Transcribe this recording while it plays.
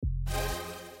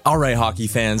All right, hockey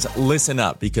fans, listen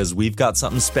up because we've got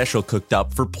something special cooked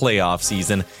up for playoff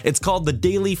season. It's called the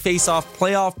Daily Face-Off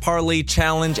Playoff Parlay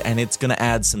Challenge, and it's going to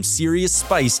add some serious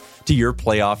spice to your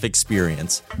playoff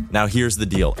experience. Now, here's the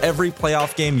deal. Every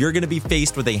playoff game, you're going to be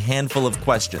faced with a handful of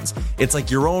questions. It's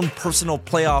like your own personal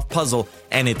playoff puzzle,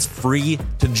 and it's free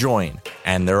to join.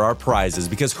 And there are prizes,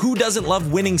 because who doesn't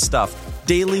love winning stuff?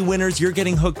 Daily winners, you're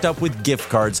getting hooked up with gift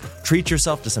cards. Treat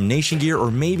yourself to some Nation gear or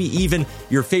maybe even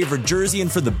your favorite jersey.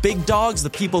 And for the big dogs, the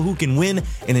people who can win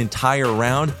an entire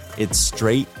round, it's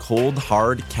straight, cold,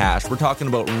 hard cash. We're talking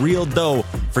about real dough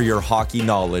for your hockey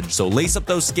knowledge. So lace up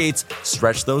those skates,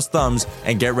 stretch those thumbs,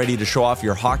 and get ready to show off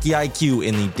your hockey IQ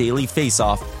in the Daily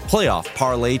Face-Off Playoff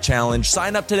Parlay Challenge.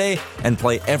 Sign up today and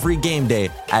play every game day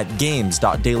at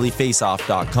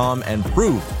games.dailyfaceoff.com and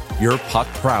prove your puck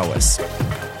prowess.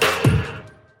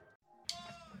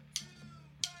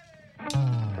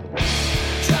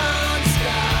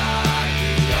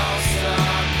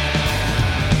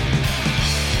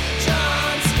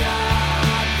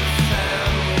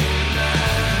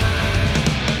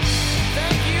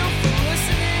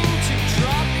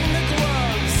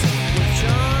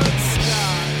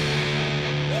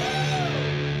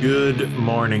 Good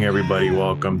morning, everybody.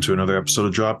 Welcome to another episode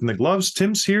of Dropping the Gloves.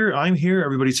 Tim's here. I'm here.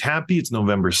 Everybody's happy. It's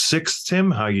November 6th.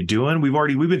 Tim, how you doing? We've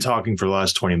been talking for the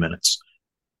last 20 minutes.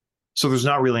 So there's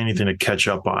not really anything to catch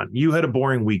up on. You had a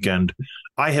boring weekend.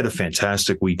 I had a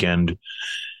fantastic weekend.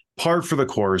 Par for the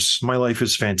course. My life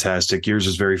is fantastic. Yours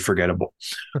is very forgettable.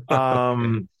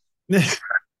 Not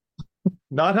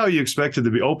how you expected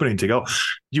the opening to go. Do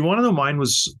you want to know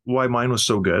why mine was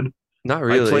so good? Not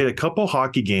really. I played a couple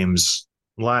hockey games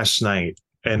last night,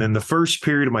 and in the first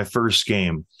period of my first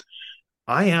game,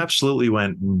 I absolutely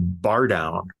went bar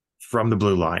down from the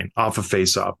blue line off of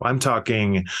face-off. I'm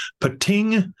talking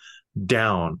pating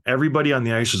down. Everybody on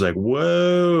the ice was like,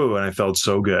 whoa, and I felt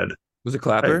so good. Was it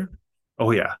Clapper?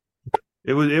 Oh yeah,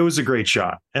 it was a great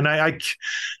shot, and I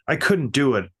couldn't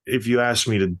do it if you asked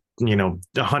me to,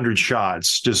 100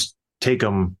 shots, just take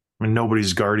them and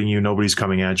nobody's guarding you, nobody's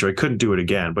coming at you. I couldn't do it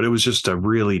again, but it was just a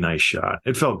really nice shot.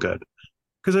 It felt good.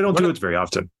 Because I don't do it very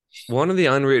often. One of the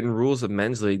unwritten rules of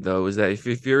men's league, though, is that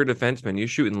if you're a defenseman, you're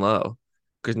shooting low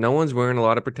because no one's wearing a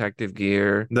lot of protective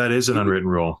gear. That is an unwritten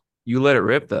rule. You let it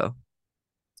rip, though.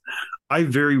 I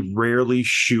very rarely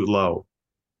shoot low.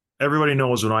 Everybody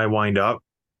knows when I wind up,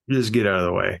 just get out of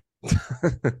the way.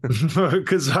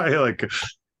 Because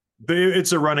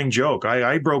it's a running joke.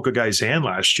 I broke a guy's hand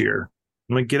last year.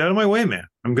 I'm like, get out of my way, man.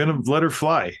 I'm going to let her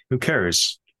fly. Who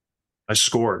cares? I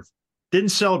scored. Didn't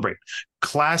celebrate.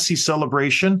 Classy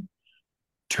celebration.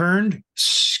 Turned,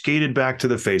 skated back to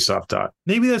the face-off dot.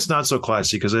 Maybe that's not so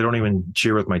classy because I don't even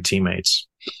cheer with my teammates.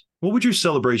 What would your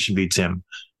celebration be, Tim?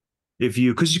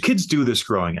 Because your kids do this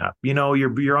growing up.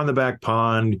 You're on the back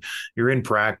pond, you're in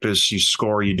practice, you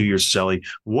score, you do your celly.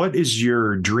 What is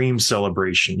your dream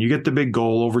celebration? You get the big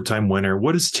goal, overtime winner.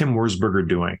 What is Tim Wurzburger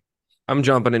doing? I'm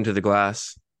jumping into the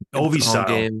glass. Ovi style.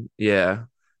 Game. Yeah.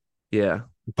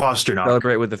 Pasternak.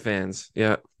 Celebrate with the fans.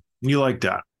 Yeah. You like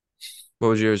that? What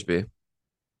would yours be?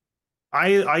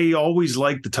 I always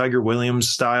liked the Tiger Williams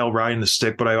style, riding the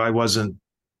stick, but I wasn't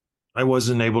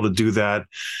able to do that.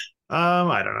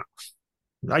 I don't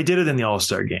know. I did it in the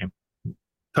All-Star game.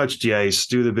 Touch the ice,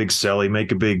 do the big celly,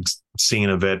 make a big scene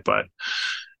of it, but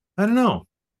I don't know.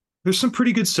 There's some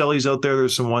pretty good cellies out there.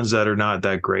 There's some ones that are not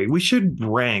that great. We should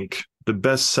rank the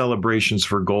best celebrations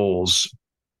for goals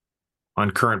on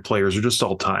current players or just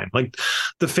all time. Like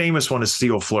the famous one is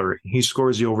Theo Fleury. He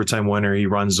scores the overtime winner. He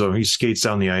skates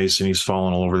down the ice and he's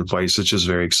falling all over the place. It's just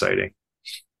very exciting.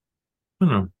 I don't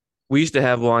know. We used to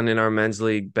have one in our men's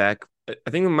league back. I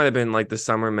think it might have been like the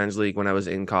summer men's league when I was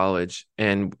in college.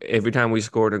 And every time we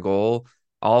scored a goal,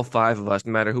 all five of us,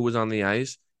 no matter who was on the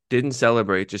ice, didn't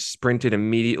celebrate, just sprinted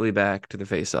immediately back to the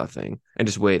face-off thing and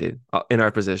just waited in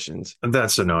our positions.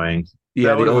 That's annoying.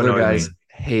 Yeah, the older guys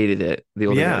hated it. The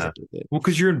older guys hated it. Well,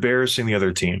 because you're embarrassing the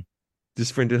other team. Just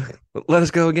sprinted. Let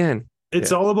us go again.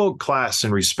 It's all about class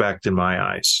and respect in my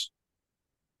eyes.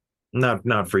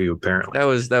 Not for you, apparently. That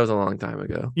was a long time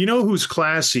ago. You know who's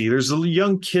classy? There's a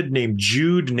young kid named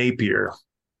Jude Napier.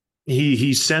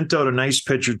 He sent out a nice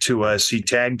picture to us. He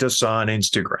tagged us on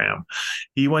Instagram.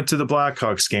 He went to the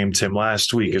Blackhawks game, Tim,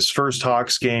 last week. His first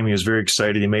Hawks game. He was very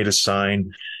excited. He made a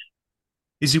sign.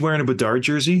 Is he wearing a Bedard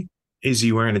jersey? Is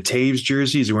he wearing a Taves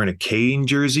jersey? Is he wearing a Kane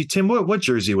jersey? Tim, what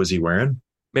jersey was he wearing?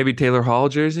 Maybe Taylor Hall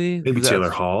jersey? Maybe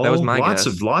Taylor Hall. That was my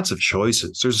guess. Lots of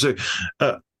choices. There's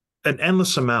an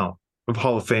endless amount of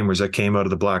Hall of Famers that came out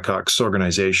of the Blackhawks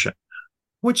organization.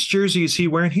 Which jersey is he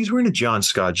wearing? He's wearing a John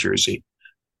Scott jersey.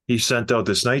 He sent out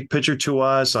this nice picture to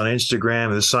us on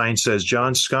Instagram. The sign says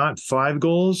John Scott, 5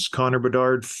 goals, Connor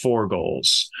Bedard, 4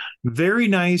 goals. Very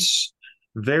nice,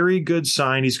 very good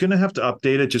sign. He's going to have to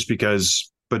update it just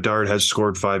because Bedard has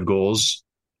scored 5 goals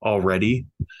already.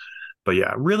 But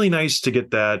yeah, really nice to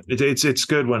get that. It's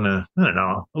good when I don't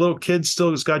know, a little kid still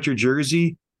has got your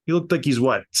jersey. He looked like he's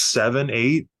what, 7,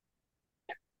 8?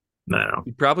 No.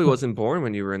 He probably wasn't born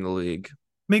when you were in the league.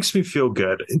 Makes me feel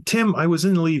good. Tim, I was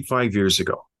in the league 5 years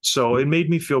ago, so it made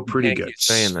me feel pretty good. Keep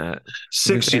saying that.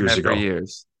 6 years ago.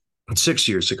 6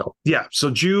 years ago. Yeah.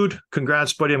 So Jude,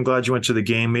 congrats, buddy. I'm glad you went to the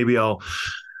game. Maybe I'll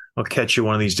catch you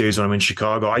one of these days when I'm in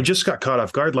Chicago. I just got caught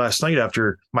off guard last night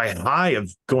after my high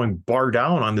of going bar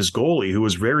down on this goalie, who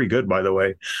was very good, by the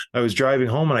way. I was driving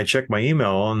home and I checked my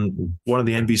email, and one of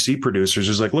the NBC producers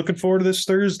is like, looking forward to this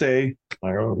Thursday.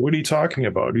 I go, what are you talking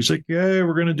about? He's like, yeah,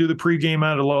 we're going to do the pregame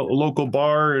at a local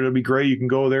bar. It'll be great. You can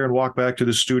go there and walk back to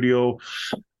the studio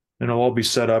and it'll all be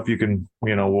set up. You can,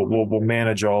 we'll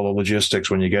manage all the logistics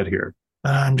when you get here.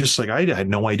 I'm just like, I had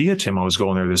no idea, Tim, I was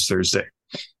going there this Thursday.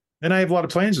 And I have a lot of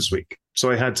plans this week.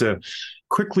 So I had to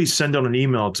quickly send out an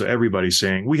email to everybody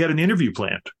saying, we had an interview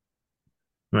planned.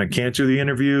 I can't do the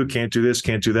interview, can't do this,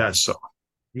 can't do that. So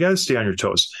you got to stay on your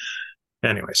toes.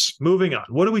 Anyways, moving on.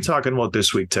 What are we talking about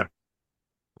this week, Tim?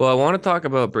 Well, I want to talk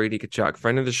about Brady Tkachuk,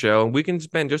 friend of the show. We can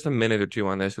spend just a minute or two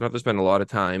on this. We don't have to spend a lot of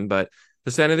time, but the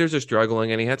Senators are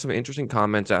struggling, and he had some interesting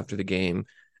comments after the game.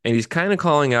 And he's kind of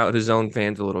calling out his own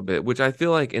fans a little bit, which I feel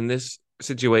like in this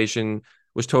situation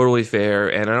was totally fair,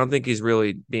 and I don't think he's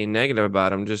really being negative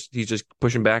about him. He's just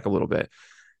pushing back a little bit.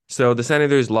 So the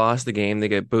Senators lost the game. They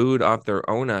get booed off their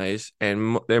own ice,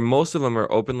 and most of them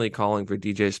are openly calling for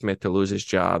DJ Smith to lose his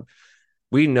job.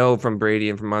 We know from Brady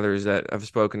and from others that have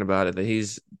spoken about it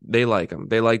that they like him.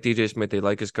 They like DJ Smith. They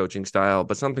like his coaching style,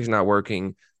 but something's not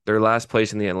working. They're last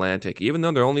place in the Atlantic, even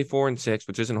though they're only 4-6,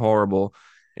 which isn't horrible.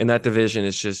 In that division,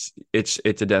 it's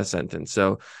a death sentence.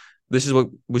 So This is what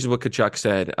Tkachuk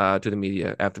said to the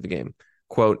media after the game.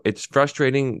 Quote, "It's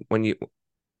frustrating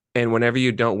whenever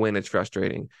you don't win, it's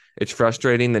frustrating. It's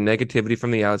frustrating, the negativity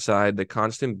from the outside, the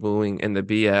constant booing, and the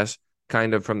BS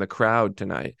kind of from the crowd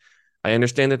tonight. I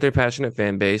understand that they're passionate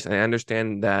fan base, and I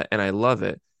understand that, and I love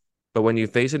it. But when you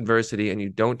face adversity and you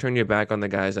don't turn your back on the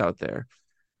guys out there,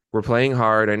 we're playing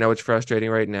hard. I know it's frustrating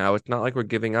right now. It's not like we're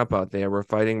giving up out there. We're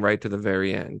fighting right to the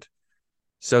very end."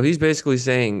 So he's basically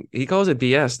saying, he calls it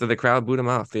BS that the crowd booed him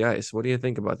off the ice. What do you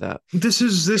think about that? This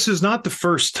is not the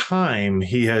first time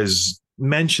he has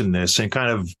mentioned this and kind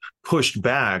of pushed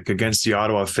back against the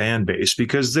Ottawa fan base,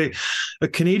 because a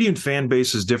Canadian fan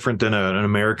base is different than an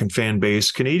American fan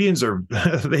base. Canadians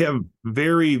they have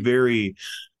very, very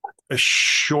a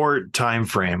short time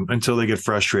frame until they get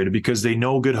frustrated, because they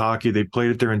know good hockey. They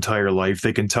played it their entire life.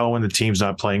 They can tell when the team's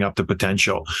not playing up to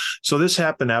potential. So this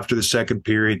happened after the second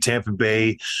period. Tampa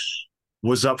Bay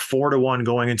was up 4-1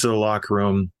 going into the locker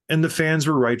room, and the fans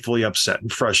were rightfully upset and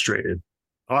frustrated.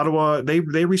 Ottawa, they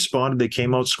responded. They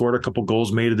came out, scored a couple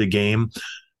goals, made it a game,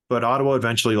 but Ottawa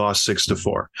eventually lost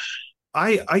 6-4.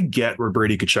 I get where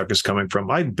Brady Tkachuk is coming from.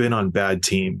 I've been on bad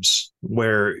teams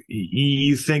where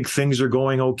you think things are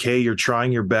going okay. You're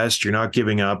trying your best. You're not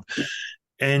giving up,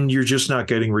 and you're just not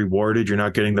getting rewarded. You're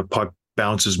not getting the puck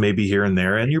bounces maybe here and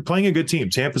there, and you're playing a good team.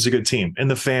 Tampa's a good team,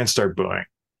 and the fans start booing,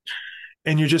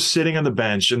 and you're just sitting on the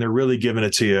bench, and they're really giving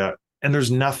it to you, and there's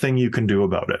nothing you can do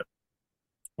about it.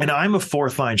 And I'm a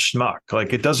fourth line schmuck.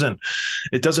 Like it doesn't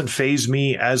faze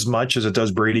me as much as it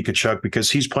does Brady Tkachuk, because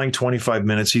he's playing 25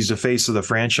 minutes. He's the face of the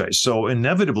franchise. So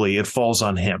inevitably it falls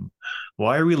on him.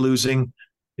 Why are we losing?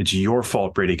 It's your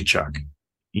fault, Brady Tkachuk.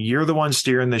 You're the one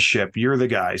steering the ship. You're the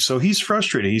guy. So he's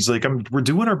frustrated. He's like, we're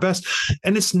doing our best.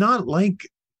 And it's not like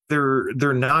they're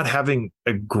not having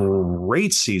a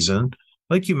great season.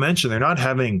 Like you mentioned, they're not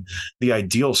having the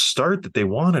ideal start that they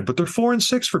wanted, but they're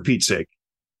 4-6 for Pete's sake.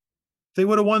 If they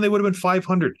would have won, they would have been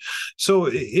 500. So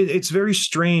it's very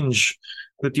strange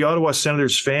that the Ottawa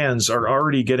Senators fans are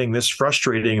already getting this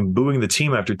frustrating and booing the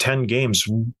team after 10 games.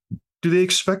 Do they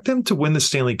expect them to win the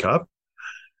Stanley Cup?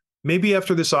 Maybe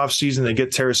after this offseason, they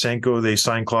get Tarasenko, they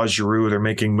sign Claude Giroux, they're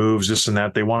making moves, this and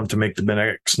that. They want him to make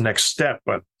the next step.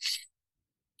 But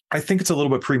I think it's a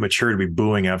little bit premature to be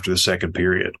booing after the second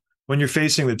period when you're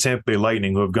facing the Tampa Bay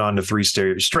Lightning, who have gone to 3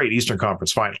 straight Eastern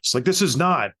Conference Finals. Like, this is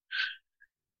not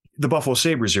the Buffalo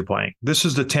Sabres you're playing. This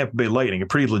is the Tampa Bay Lightning, a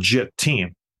pretty legit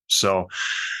team. So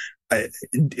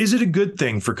is it a good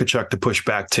thing for Tkachuk to push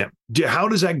back, Tim? How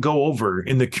does that go over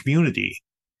in the community?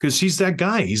 Because he's that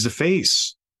guy. He's the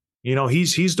face.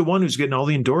 He's the one who's getting all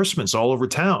the endorsements all over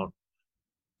town.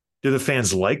 Do the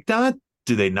fans like that?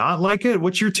 Do they not like it?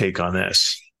 What's your take on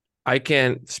this? I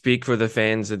can't speak for the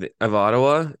fans of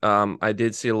Ottawa. I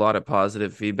did see a lot of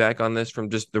positive feedback on this from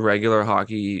just the regular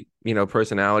hockey,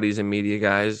 personalities and media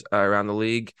guys around the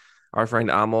league. Our friend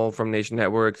Amol from Nation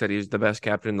Network said he was the best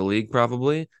captain in the league,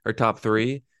 probably, or top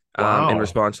three, in Wow.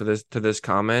 response to this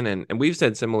comment. And we've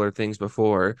said similar things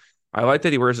before. I like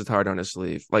that he wears his heart on his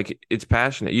sleeve. Like, it's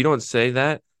passionate. You don't say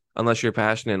that unless you're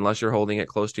passionate, unless you're holding it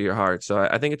close to your heart. So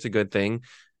I think it's a good thing.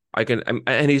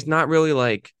 And he's not really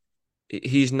like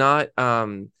he's not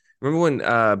remember when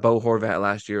Bo Horvat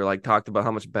last year like talked about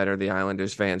how much better the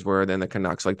Islanders fans were than the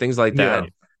Canucks, like things like that. Yeah.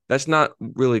 That's not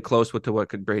really close to what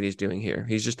Brady's doing here.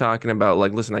 He's just talking about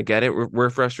like, listen, I get it. We're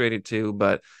frustrated too,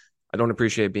 but I don't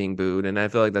appreciate being booed. And I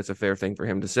feel like that's a fair thing for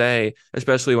him to say,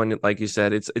 especially when, like you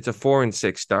said, it's a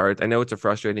 4-6 start. I know it's a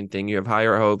frustrating thing. You have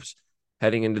higher hopes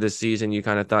heading into the season. You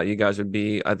kind of thought you guys would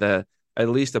be at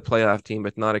least a playoff team,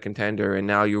 but not a contender. And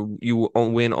now you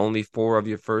win only 4 of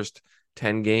your first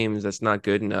 10 games. That's not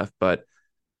good enough, but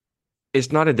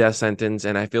it's not a death sentence.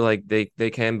 And I feel like they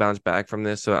can bounce back from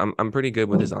this. So I'm pretty good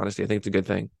with his honesty. I think it's a good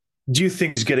thing. Do you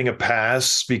think he's getting a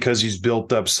pass because he's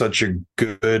built up such a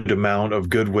good amount of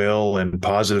goodwill and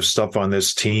positive stuff on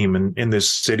this team and in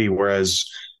this city? Whereas,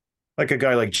 like a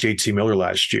guy like JT Miller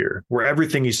last year, where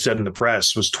everything he said in the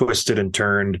press was twisted and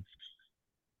turned,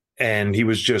 and he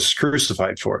was just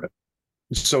crucified for it.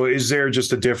 So, is there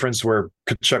just a difference where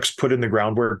Tkachuk's put in the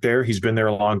groundwork there? He's been there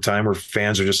a long time where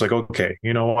fans are just like, okay,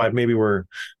 you know what? Maybe we're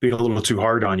being a little too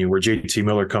hard on you, where JT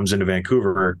Miller comes into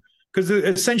Vancouver. Because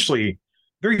essentially,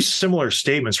 very similar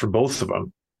statements from both of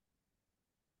them.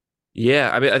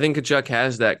 Yeah, I mean, I think Kachuk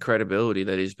has that credibility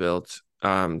that he's built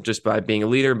just by being a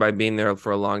leader, by being there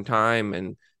for a long time,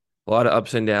 and a lot of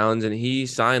ups and downs. And he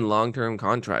signed long-term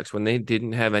contracts when they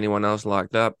didn't have anyone else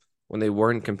locked up, when they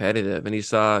weren't competitive, and he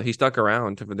stuck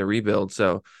around for the rebuild.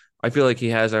 So I feel like he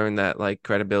has earned that like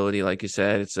credibility, like you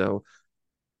said. So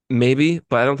maybe,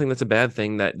 but I don't think that's a bad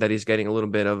thing that he's getting a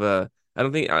little bit of a. I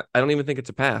don't even think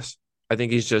it's a pass. I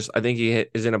think he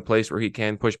is in a place where he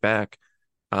can push back,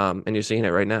 and you're seeing it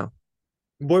right now.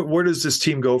 Where does this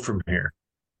team go from here?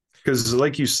 Because,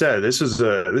 like you said, this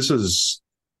is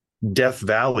Death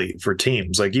Valley for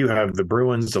teams. Like you have the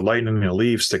Bruins, the Lightning, the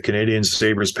Leafs, the Canadiens,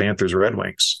 Sabres, Panthers, Red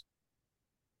Wings.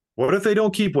 What if they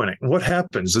don't keep winning? What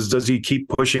happens? Does he keep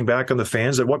pushing back on the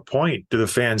fans? At what point do the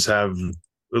fans have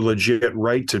a legit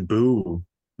right to boo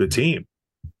the team?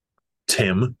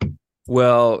 Tim.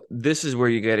 Well, this is where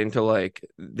you get into like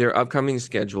their upcoming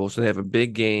schedule. So they have a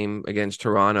big game against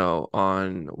Toronto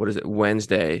on what is it,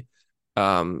 Wednesday.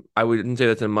 I wouldn't say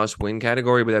that's a must-win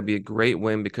category, but that'd be a great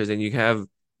win because then you have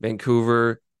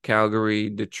Vancouver, Calgary,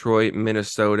 Detroit,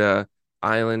 Minnesota,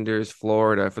 Islanders,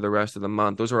 Florida for the rest of the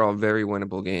month. Those are all very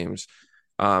winnable games.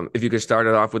 If you could start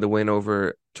it off with a win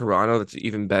over Toronto, that's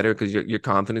even better because your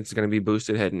confidence is going to be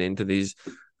boosted heading into these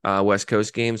West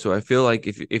Coast games. So I feel like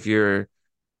if you're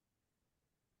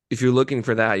looking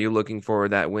for that, you're looking for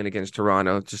that win against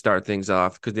Toronto to start things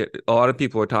off because a lot of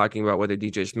people are talking about whether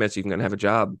DJ Smith's even going to have a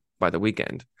job by the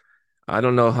weekend. I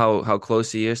don't know how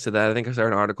close he is to that. I think I saw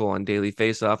an article on Daily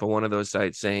Faceoff on one of those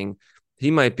sites saying he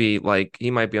might be on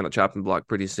the chopping block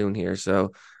pretty soon here.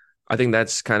 So I think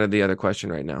that's kind of the other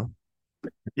question right now.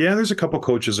 Yeah, there's a couple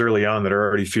coaches early on that are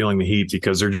already feeling the heat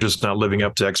because they're just not living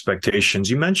up to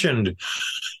expectations. You mentioned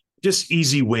just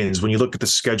easy wins when you look at the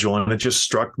schedule, and it just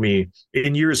struck me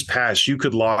in years past, you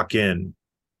could lock in,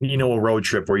 a road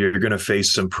trip where you're going to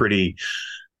face some pretty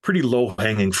low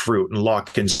hanging fruit and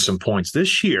lock in some points.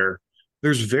 This year,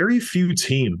 there's very few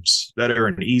teams that are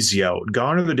an easy out.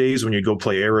 Gone are the days when you go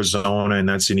play Arizona and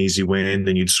that's an easy win.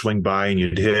 Then you'd swing by and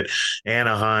you'd hit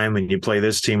Anaheim and you play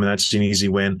this team and that's an easy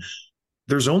win.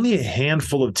 There's only a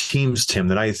handful of teams, Tim,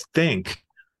 that I think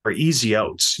are easy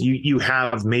outs. You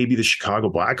have maybe the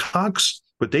Chicago Blackhawks,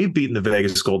 but they've beaten the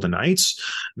Vegas Golden Knights.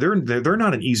 They're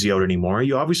not an easy out anymore.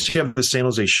 You obviously have the San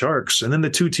Jose Sharks, and then the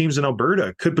two teams in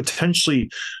Alberta could potentially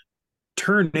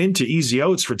turn into easy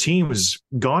outs for teams.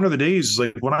 Gone are the days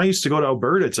like when I used to go to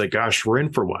Alberta. It's like, gosh, we're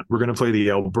in for one. We're going to play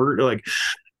the Alberta like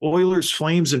Oilers,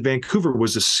 Flames, and Vancouver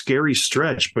was a scary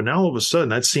stretch, but now all of a sudden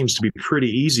that seems to be pretty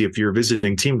easy if you're a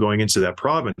visiting team going into that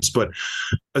province. But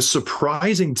a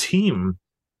surprising team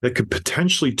that could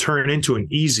potentially turn into an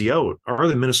easy out are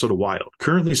the Minnesota Wild,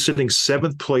 currently sitting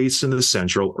 7th place in the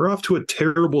Central, are off to a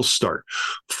terrible start.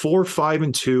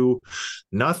 4-5-2.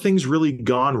 Nothing's really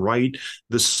gone right.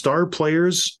 The star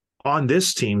players on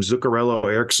this team, Zuccarello,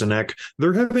 Eriksson Ek,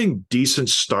 they're having decent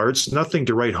starts, nothing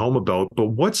to write home about. But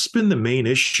what's been the main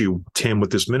issue, Tim,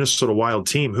 with this Minnesota Wild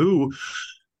team, who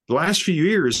the last few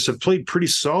years have played pretty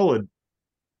solid,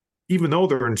 even though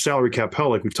they're in salary cap hell,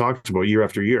 like we've talked about year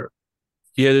after year?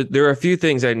 Yeah, there are a few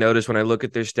things I noticed when I look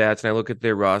at their stats and I look at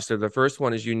their roster. The first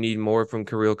one is you need more from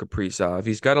Kirill Kaprizov.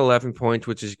 He's got 11 points,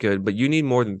 which is good, but you need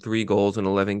more than 3 goals in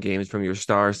 11 games from your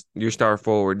star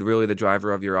forward, really the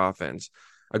driver of your offense.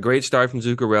 A great start from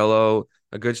Zuccarello,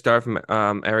 a good start from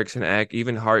Eriksson Ek,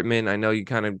 even Hartman. I know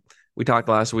we talked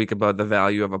last week about the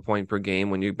value of a point per game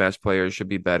when your best players should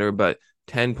be better, but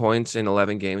 10 points in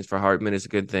 11 games for Hartman is a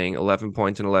good thing. 11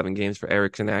 points in 11 games for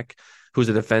Eriksson Ek, who's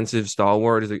a defensive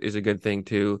stalwart, is a good thing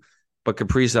too. But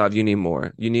Kaprizov, you need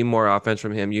more. You need more offense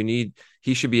from him.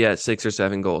 He should be at 6 or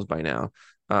 7 goals by now,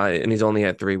 and he's only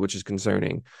at 3, which is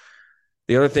concerning.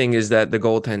 The other thing is that the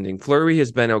goaltending. Fleury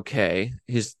has been okay.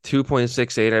 He's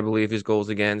 2.68, I believe, his goals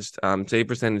against. Save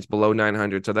percentage below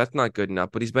 900, so that's not good enough.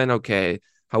 But he's been okay.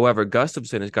 However,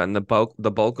 Gustafsson has gotten the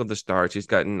bulk of the starts. He's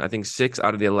gotten, I think, 6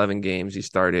 out of the 11 games he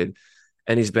started,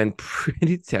 and he's been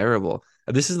pretty terrible.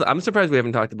 I'm surprised we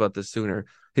haven't talked about this sooner.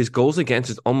 His goals against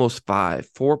is almost 5,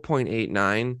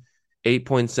 4.89,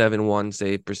 8.71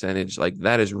 save percentage. Like,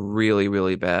 that is really,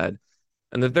 really bad.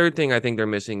 And the third thing I think they're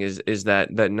missing is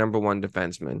that number one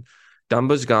defenseman.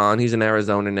 Dumba's gone. He's in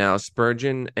Arizona now.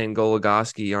 Spurgeon and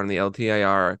Goligoski are on the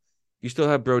LTIR. You still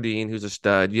have Brodin, who's a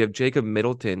stud. You have Jacob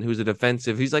Middleton, who's a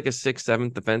defensive. He's like a 6th,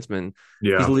 7th defenseman.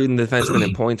 Yeah. He's leading the defenseman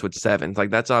in points with 7. Like,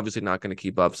 that's obviously not going to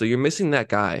keep up. So you're missing that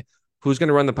guy who's going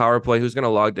to run the power play, who's going to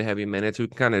log the heavy minutes, who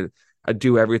can kind of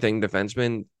do everything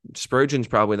defenseman. Spurgeon's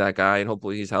probably that guy, and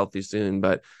hopefully he's healthy soon.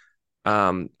 But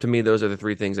to me, those are the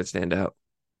 3 things that stand out.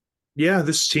 Yeah,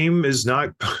 this team is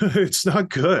not it's not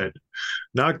good.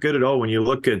 Not good at all. When you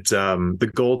look at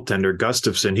the goaltender,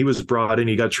 Gustafsson, he was brought in,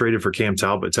 he got traded for Cam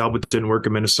Talbot. Talbot didn't work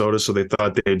in Minnesota, so they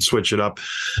thought they'd switch it up.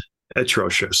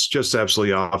 Atrocious, just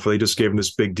absolutely awful. They just gave him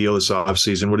this big deal this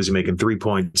offseason. What is he making?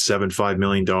 $3.75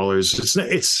 million.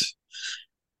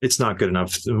 It's not good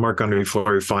enough. Marc-Andre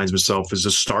Fleury finds himself as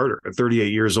a starter. At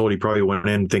 38 years old, he probably went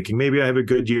in thinking, maybe I have a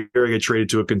good year, I get traded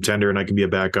to a contender, and I can be a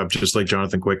backup just like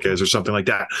Jonathan Quick is or something like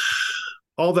that.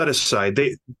 All that aside,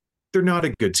 they're not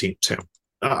a good team, Tim.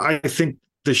 I think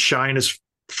the shine is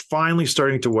finally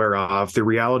starting to wear off. The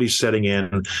reality setting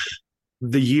in.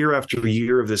 The year after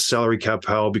year of this salary cap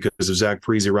hell because of Zach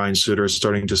Parise, Ryan Suter is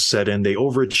starting to set in. They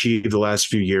overachieved the last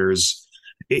few years.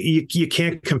 You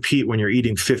can't compete when you're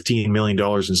eating $15 million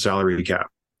in salary cap.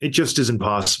 It just isn't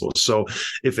possible. So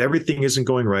if everything isn't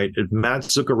going right, if Matt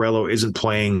Zuccarello isn't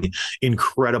playing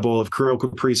incredible, if Kirill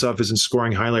Kaprizov isn't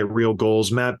scoring highlight reel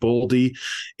goals, Matt Boldy,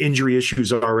 injury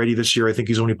issues already this year. I think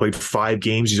he's only played 5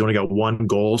 games. He's only got 1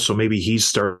 goal. So maybe he's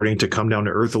starting to come down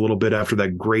to earth a little bit after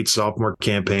that great sophomore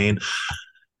campaign.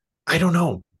 I don't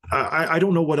know. I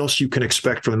don't know what else you can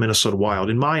expect from the Minnesota Wild.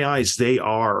 In my eyes, they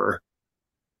are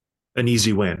an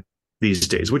easy win these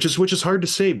days, which is hard to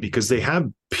say because they have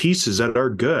pieces that are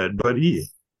good. But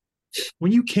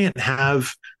when you can't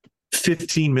have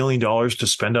 $15 million to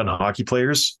spend on hockey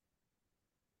players,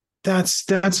 that's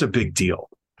a big deal.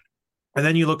 And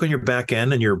then you look on your back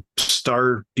end and your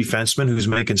star defenseman who's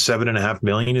making $7.5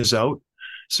 million is out.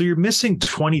 So you're missing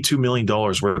 $22 million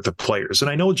worth of players.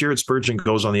 And I know Jared Spurgeon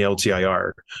goes on the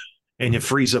LTIR and it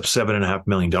frees up $7.5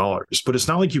 million, but it's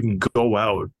not like you can go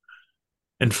out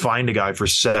and find a guy for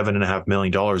 $7.5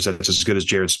 million that's as good as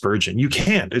Jared Spurgeon. You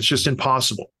can't. It's just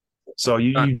impossible. So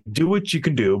you do what you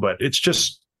can do, but it's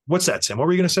just, what's that, Sam? What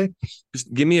were you going to say?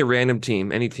 Just give me a random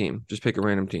team, any team. Just pick a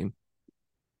random team.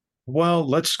 Well,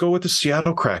 let's go with the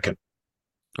Seattle Kraken.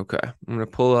 Okay. I'm going to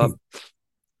pull up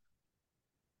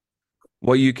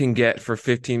what you can get for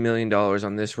 $15 million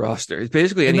on this roster. It's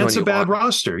basically anyone. And that's a bad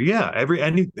roster. Yeah.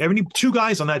 Every 2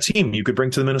 guys on that team you could bring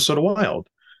to the Minnesota Wild.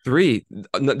 3.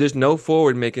 There's no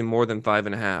forward making more than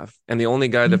 5.5, and the only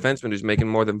guy defenseman who's making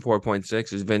more than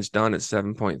 4.6 is Vince Dunn at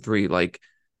 7.3. Like,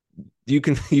 you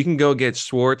can go get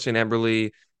Schwartz and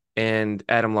Eberle and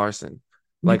Adam Larson.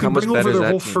 Like, you how much bring better over is their that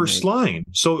whole team first make? line.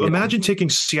 So imagine taking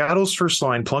Seattle's first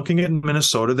line, plunking it in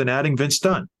Minnesota, then adding Vince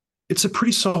Dunn. It's a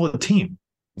pretty solid team.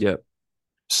 Yep.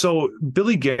 So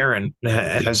Billy Guerin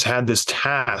has had this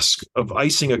task of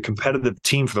icing a competitive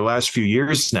team for the last few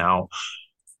years now,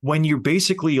 when you're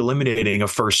basically eliminating a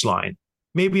first line,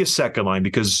 maybe a second line,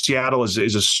 because Seattle is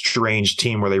a strange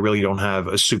team where they really don't have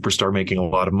a superstar making a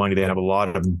lot of money. They have a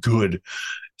lot of good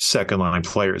second line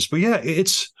players. But yeah,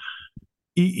 it's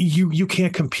you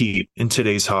can't compete in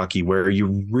today's hockey where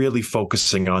you're really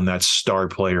focusing on that star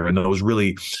player and those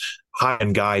really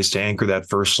high-end guys to anchor that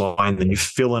first line, then you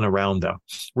fill in around them.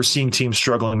 We're seeing teams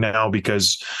struggling now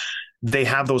because they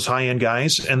have those high-end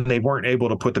guys and they weren't able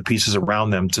to put the pieces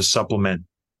around them to supplement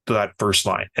that first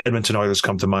line. Edmonton Oilers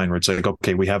come to mind where it's like,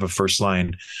 okay, we have a first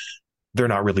line. they're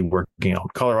not really working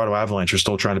out. Colorado Avalanche are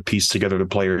still trying to piece together the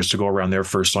players to go around their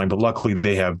first line, but luckily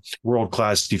they have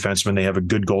world-class defensemen. They have a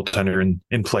good goaltender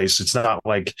in place. It's not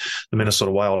like the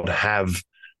Minnesota Wild have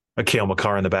a Cale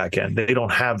Makar in the back end. They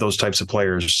don't have those types of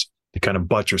players to kind of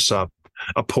buttress up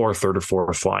a poor third or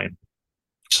fourth line.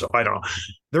 So I don't know.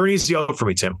 They're an easy out for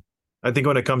me, Tim. I think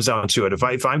when it comes down to it,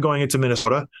 if I'm going into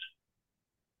Minnesota,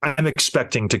 I'm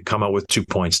expecting to come out with 2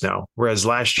 points now. Whereas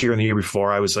last year and the year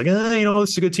before, I was like, this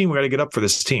is a good team. We got to get up for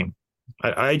this team.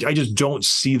 I just don't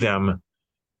see them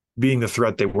being the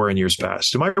threat they were in years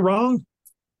past. Am I wrong?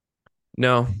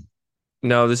 No,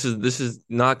 this is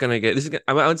not going to get,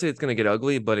 I would say it's going to get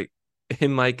ugly, but it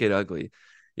might get ugly.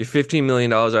 You're $15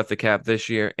 million off the cap this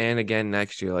year and again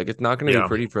next year. Like, it's not going to be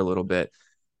pretty for a little bit,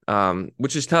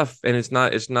 which is tough. And it's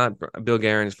not Bill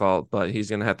Guerin's fault, but he's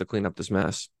going to have to clean up this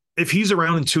mess. If he's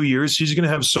around in 2 years, he's going to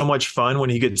have so much fun when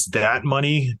he gets that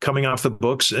money coming off the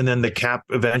books, and then the cap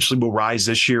eventually will rise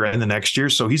this year and the next year.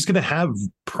 So he's going to have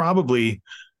probably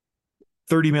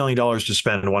 $30 million to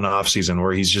spend in one offseason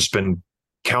where he's just been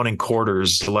counting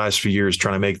quarters the last few years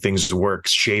trying to make things work,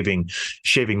 shaving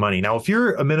money. Now, if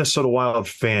you're a Minnesota Wild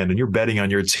fan and you're betting on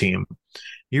your team,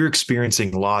 you're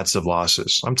experiencing lots of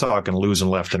losses. I'm talking losing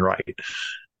left and right.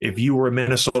 If you were a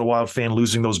Minnesota Wild fan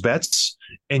losing those bets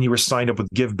and you were signed up with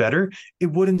Give Better, it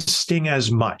wouldn't sting as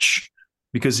much,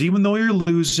 because even though you're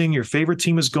losing, your favorite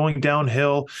team is going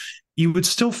downhill, you would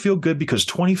still feel good because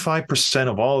 25%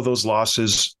 of all of those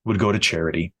losses would go to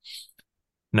charity.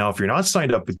 Now, if you're not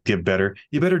signed up with Give Better,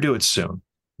 you better do it soon,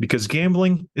 because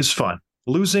gambling is fun.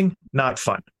 Losing, not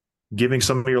fun. Giving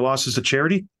some of your losses to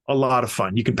charity, a lot of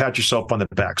fun. You can pat yourself on the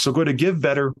back. So go to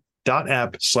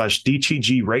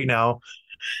givebetter.app/DTG right now.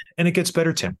 And it gets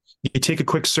better, Tim. You take a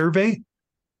quick survey,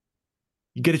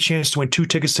 you get a chance to win 2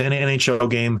 tickets to any NHL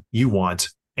game you want,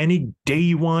 any day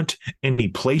you want, any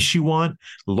place you want,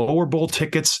 lower bowl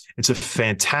tickets. It's a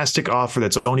fantastic offer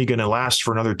that's only going to last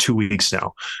for another 2 weeks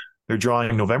now. They're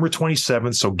drawing November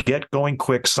 27th, so get going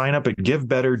quick. Sign up at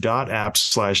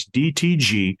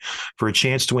givebetter.app/DTG for a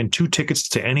chance to win 2 tickets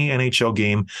to any NHL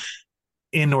game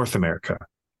in North America.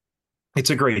 It's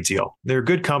a great deal. They're a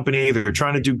good company. They're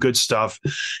trying to do good stuff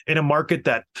in a market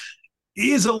that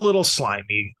is a little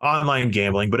slimy, online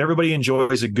gambling, but everybody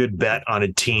enjoys a good bet on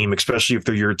a team, especially if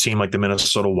they're your team like the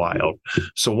Minnesota Wild.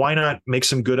 So why not make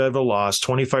some good out of a loss?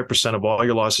 25% of all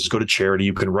your losses go to charity.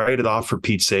 You can write it off for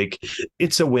Pete's sake.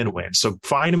 It's a win-win. So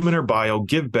find them in our bio.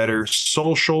 Give Better,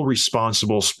 social,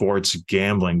 responsible sports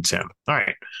gambling, Tim. All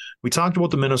right. We talked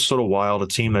about the Minnesota Wild, a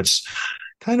team that's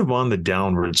kind of on the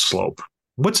downward slope.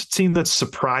 What's a team that's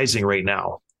surprising right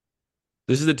now?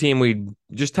 This is the team we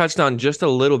just touched on just a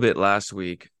little bit last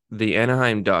week, the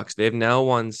Anaheim Ducks. They've now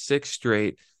won 6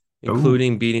 straight,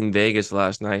 including beating Vegas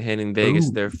last night, handing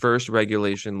Vegas their first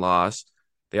regulation loss.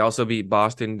 They also beat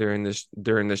Boston during this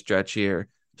stretch here.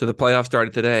 So the playoffs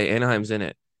started today. Anaheim's in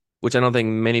it, which I don't think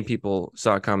many people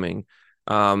saw coming.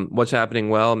 What's happening?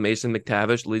 Well, Mason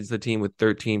McTavish leads the team with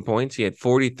 13 points. He had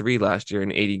 43 last year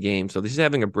in 80 games. So this is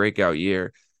having a breakout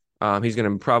year. He's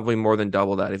going to probably more than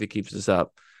double that if he keeps this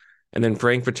up. And then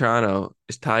Frank Vatrano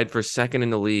is tied for second in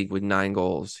the league with 9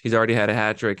 goals. He's already had a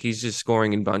hat trick. He's just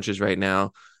scoring in bunches right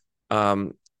now.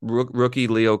 Rookie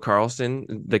Leo Carlsson,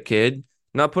 the kid,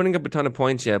 not putting up a ton of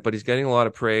points yet, but he's getting a lot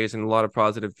of praise and a lot of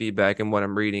positive feedback in what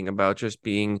I'm reading about just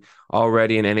being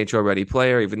already an NHL-ready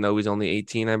player, even though he's only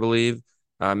 18, I believe,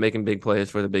 making big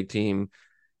plays for the big team.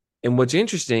 And what's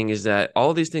interesting is that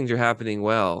all these things are happening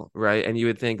well, right? And you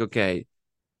would think, okay,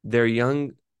 they're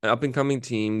young, up-and-coming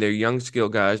team. Their young skill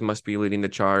guys must be leading the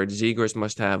charge. Zegras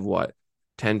must have,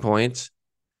 10 points?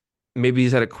 Maybe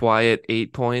he's had a quiet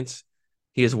 8 points.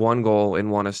 He has 1 goal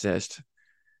and 1 assist.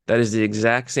 That is the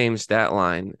exact same stat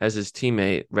line as his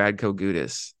teammate, Radko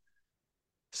Gudas.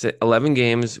 11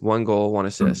 games, 1 goal, 1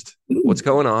 assist. What's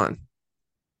going on?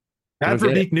 Pat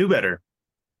Verbeek knew better.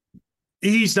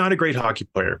 He's not a great hockey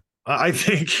player. I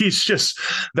think he's just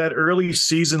that early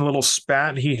season little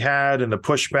spat he had and the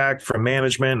pushback from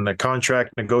management and the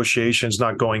contract negotiations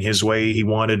not going his way. He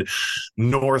wanted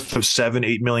north of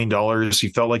 $7-8 million. He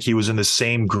felt like he was in the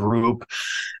same group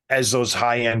as those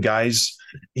high-end guys.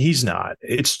 He's not.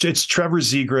 It's Trevor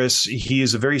Zegras. He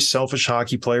is a very selfish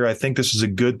hockey player. I think this is a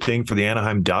good thing for the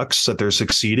Anaheim Ducks that they're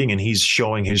succeeding and he's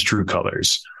showing his true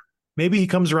colors. Maybe he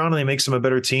comes around and they makes him a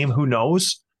better team. Who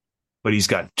knows? But he's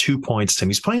got 2 points, Tim.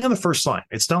 He's playing on the first line.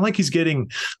 It's not like he's getting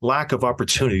lack of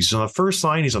opportunities. He's on the first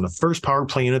line. He's on the first power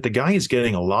play unit. The guy is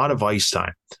getting a lot of ice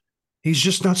time. He's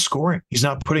just not scoring. He's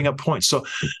not putting up points. So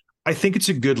I think it's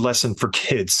a good lesson for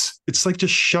kids. It's like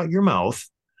just shut your mouth,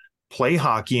 play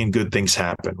hockey, and good things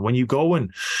happen. When you go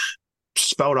and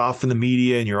spout off in the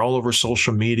media and you're all over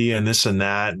social media and this and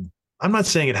that. I'm not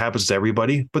saying it happens to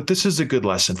everybody, but this is a good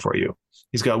lesson for you.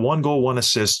 He's got 1 goal, 1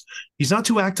 assist. He's not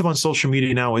too active on social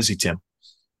media now, is he, Tim?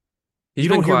 He's You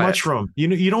don't been hear quiet. much from him.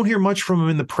 You don't hear much from him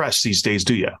in the press these days,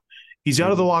 do you? He's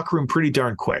out of the locker room pretty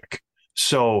darn quick.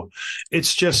 So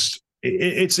it's just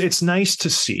it's nice to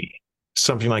see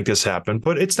something like this happen.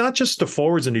 But it's not just the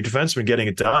forwards and the defensemen getting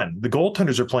it done. The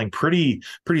goaltenders are playing pretty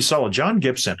solid. John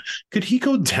Gibson, could he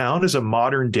go down as a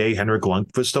modern day Henrik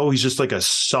Lundqvist? Though he's just like a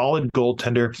solid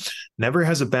goaltender, never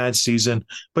has a bad season,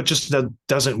 but just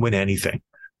doesn't win anything.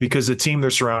 Because the team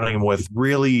they're surrounding him with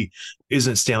really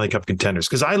isn't Stanley Cup contenders.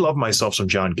 Because I love myself some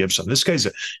John Gibson. This guy's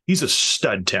he's a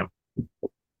stud, Tim.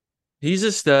 He's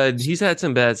a stud. He's had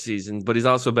some bad seasons, but he's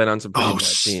also been on some pretty bad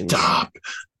teams. Stop.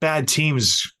 Bad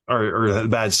teams or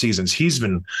bad seasons. He's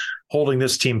been holding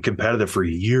this team competitive for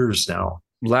years now.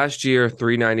 Last year,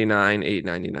 399,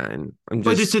 899.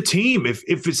 But it's a team. If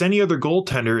it's any other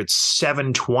goaltender, it's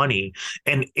 720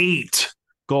 and 8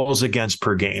 goals against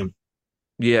per game.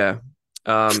 Yeah.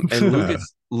 And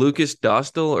Lucas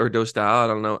Dostal or Dostal, I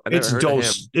don't know. It's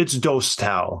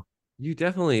Dostal. You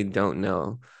definitely don't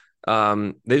know.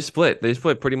 They've split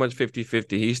pretty much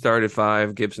 50-50. He started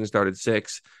 5, Gibson started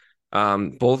 6.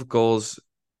 Both goals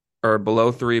are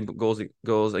below 3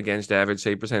 goals against average,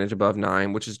 save percentage above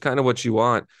 9, which is kind of what you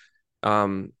want.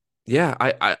 I'm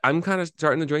kind of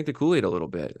starting to drink the Kool-Aid a little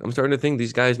bit. I'm starting to think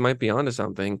these guys might be onto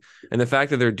something, and the fact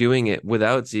that they're doing it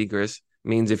without Zegras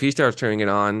means if he starts turning it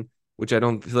on, which I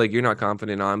don't feel like you're not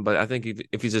confident on, but I think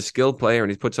if he's a skilled player and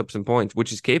he puts up some points,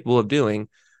 which he's capable of doing,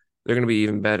 they're going to be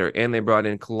even better. And they brought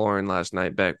in Killorn last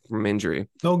night back from injury.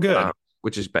 Oh, good.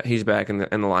 Which is he's back in the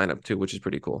lineup too, which is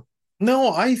pretty cool.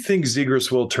 No, I think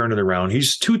Zegras will turn it around.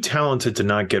 He's too talented to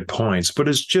not get points, but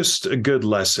it's just a good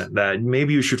lesson that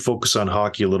maybe you should focus on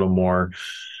hockey a little more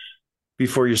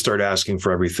before you start asking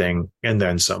for everything and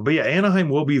then some. But yeah, Anaheim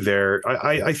will be there.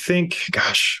 I think,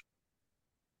 gosh,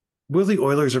 will the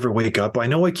Oilers ever wake up? I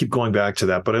know I keep going back to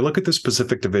that, but I look at this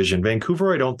Pacific Division.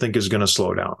 Vancouver, I don't think is going to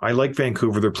slow down. I like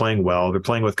Vancouver. They're playing well. They're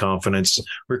playing with confidence.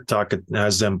 Rick Tocchet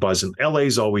has them buzzing.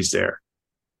 LA's always there.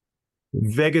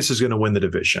 Vegas is going to win the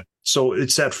division. So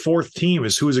it's that 4th team.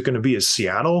 Who is it going to be? Is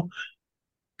Seattle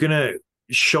going to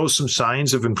show some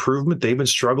signs of improvement? They've been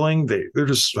struggling. They're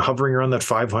just hovering around that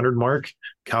 500 mark.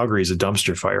 Calgary is a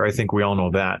dumpster fire. I think we all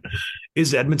know that.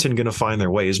 Is Edmonton going to find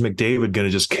their way? Is McDavid going to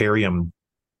just carry them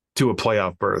to a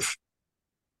playoff berth?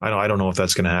 I don't know if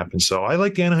that's going to happen. So I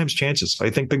like the Anaheim's chances.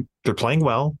 I think they're playing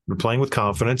well. They're playing with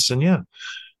confidence. And yeah,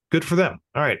 good for them.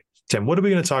 All right, Tim, what are we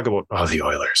going to talk about? Oh, the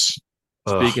Oilers.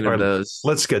 Speaking of those,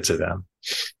 let's get to them.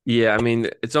 Yeah, I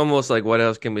mean, it's almost like what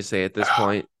else can we say at this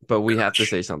point? But we have to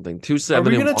say something. 2-7. Are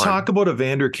we going to talk about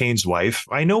Evander Kane's wife?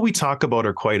 I know we talk about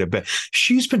her quite a bit.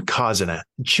 She's been causing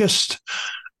just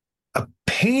a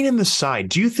pain in the side.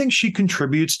 Do you think she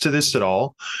contributes to this at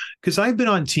all? Because I've been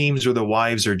on teams where the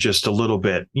wives are just a little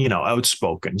bit,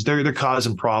 outspoken. They're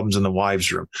causing problems in the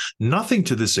wives' room. Nothing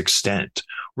to this extent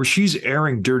where she's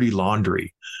airing dirty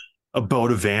laundry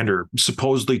about Evander,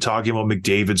 supposedly talking about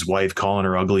McDavid's wife, calling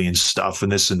her ugly and stuff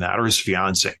and this and that, or his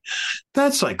fiance.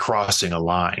 That's like crossing a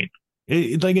line.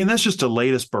 And that's just the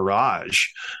latest barrage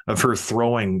of her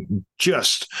throwing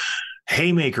just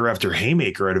haymaker after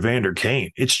haymaker at Evander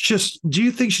Kane. It's just, do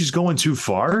you think she's going too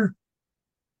far?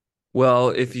 Well,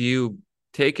 if you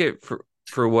take it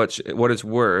for what it's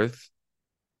worth,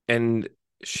 and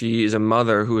she is a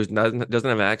mother who doesn't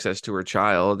have access to her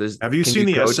child. Have you seen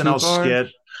the SNL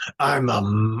skit?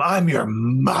 I'm your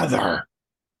mother.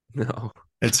 No,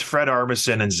 it's Fred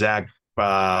Armisen and Zach.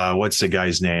 What's the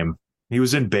guy's name? He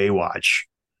was in Baywatch.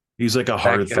 He's like a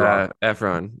heartthrob.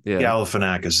 Efron. Yeah.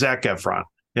 Galifianakis. Zac Efron.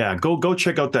 Yeah. Go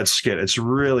check out that skit. It's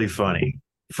really funny.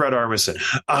 Fred Armisen.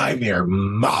 I'm your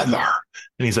mother.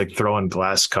 And he's like throwing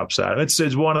glass cups at him. It's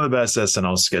one of the best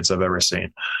SNL skits I've ever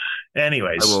seen.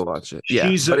 Anyways, I will watch it. Yeah,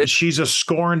 she's a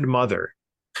scorned mother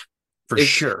for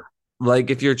sure. Like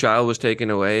if your child was taken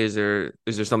away, is there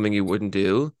something you wouldn't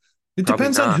do? It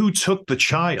depends on who took the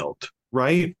child,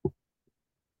 right?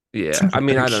 Yeah, I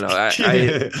mean, I don't know.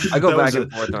 I go back and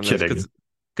forth on this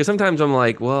because sometimes I'm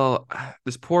like, well,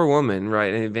 this poor woman,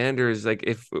 right? And Evander is like,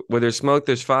 if where there's smoke,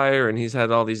 there's fire, and he's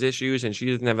had all these issues, and she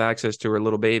doesn't have access to her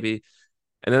little baby.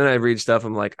 And then I read stuff,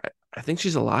 I'm like, I think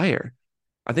she's a liar.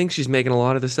 I think she's making a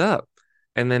lot of this up.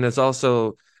 And then it's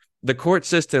also the court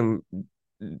system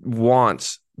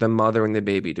wants the mother and the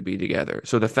baby to be together.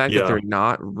 So the fact that they're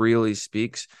not really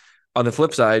speaks. On the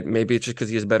flip side, maybe it's just because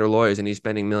he has better lawyers and he's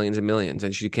spending millions and millions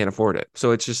and she can't afford it.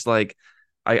 So it's just like,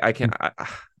 I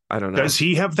I don't know. Does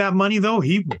he have that money though?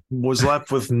 He was left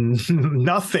with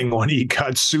nothing when he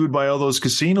got sued by all those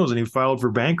casinos and he filed for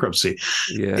bankruptcy.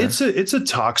 Yeah. It's a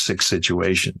toxic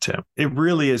situation, Tim. It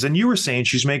really is. And you were saying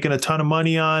she's making a ton of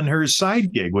money on her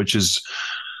side gig, which is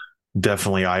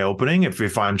definitely eye-opening.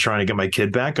 If I'm trying to get my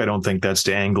kid back, I don't think that's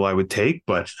the angle I would take,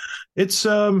 but it's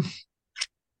not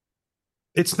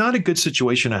a good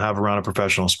situation to have around a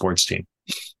professional sports team.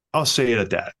 I'll say it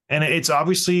at that. And it's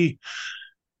obviously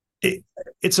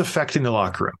it's affecting the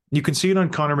locker room. You can see it on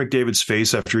Connor McDavid's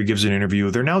face after he gives an interview.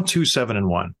 They're now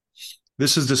 2-7-1.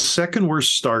 This is the second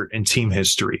worst start in team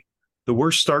history. The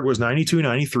worst start was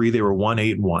 92-93. They were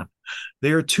 1-8-1.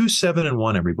 They are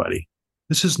 2-7-1, everybody.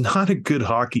 This is not a good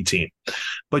hockey team,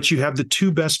 but you have the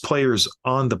two best players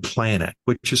on the planet,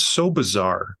 which is so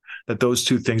bizarre that those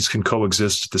two things can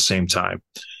coexist at the same time.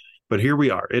 But here we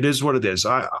are. It is what it is.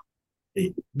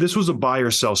 This was a buy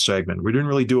or sell segment. We didn't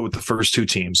really do it with the first two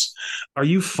teams. Are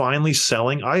you finally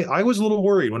selling? I was a little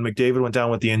worried when McDavid went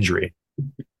down with the injury.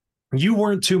 You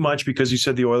weren't too much because you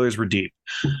said the Oilers were deep.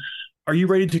 Are you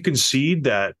ready to concede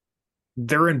that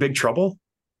they're in big trouble?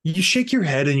 You shake your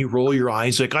head and you roll your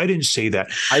eyes like, I didn't say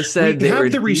that. I said we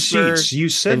have the receipts. You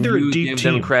said they're a deep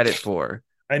team. Them credit for.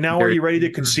 And now are you ready to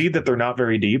concede that they're not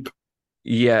very deep?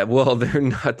 Yeah, well, they're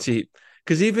not deep.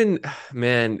 Because even,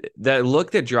 man, that look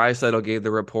that Draisaitl gave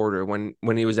the reporter when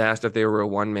he was asked if they were a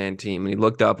one-man team, and he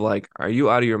looked up like, are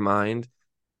you out of your mind?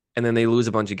 And then they lose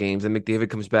a bunch of games, and McDavid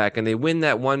comes back, and they win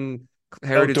that one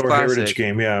Heritage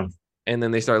game, yeah. And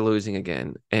then they start losing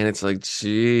again. And it's like,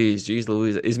 geez,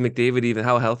 Louise. Is McDavid even,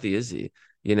 how healthy is he?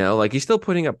 You know, like he's still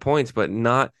putting up points, but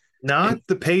not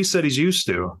the pace that he's used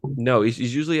to. No, he's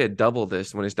usually at double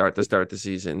this when he start the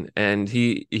season. And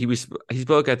he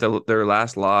spoke at their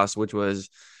last loss, which was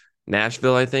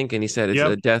Nashville, I think, and he said it's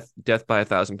a death by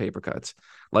 1,000 paper cuts.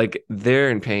 Like they're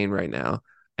in pain right now.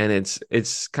 And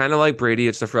it's kind of like Brady.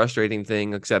 It's the frustrating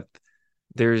thing, except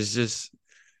there's just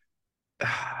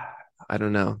I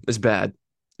don't know. It's bad.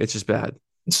 It's just bad.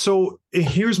 So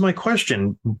here's my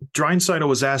question. Draisaitl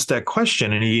was asked that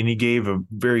question, and he gave a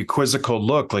very quizzical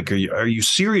look. Like, are you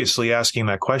seriously asking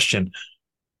that question?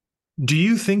 Do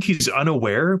you think he's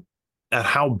unaware at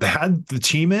how bad the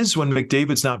team is when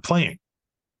McDavid's not playing?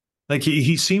 Like,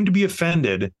 he seemed to be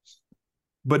offended,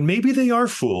 but maybe they are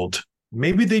fooled.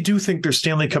 Maybe they do think they're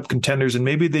Stanley Cup contenders, and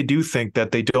maybe they do think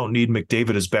that they don't need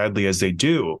McDavid as badly as they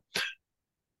do.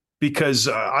 Because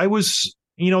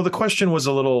the question was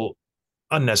a little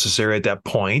unnecessary at that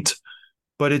point,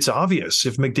 but it's obvious.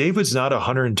 If McDavid's not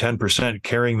 110%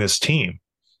 carrying this team,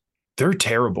 they're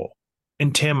terrible.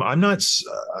 And Tim, I'm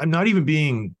not even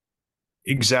being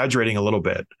exaggerating a little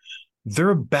bit. They're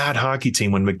a bad hockey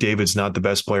team when McDavid's not the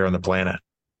best player on the planet.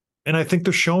 And I think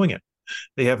they're showing it.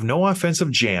 They have no offensive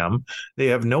jam. They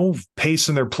have no pace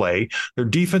in their play. Their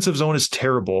defensive zone is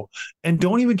terrible. And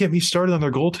don't even get me started on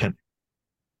their goaltending.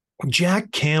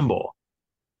 Jack Campbell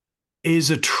is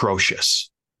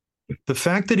atrocious. The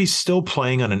fact that he's still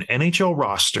playing on an NHL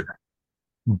roster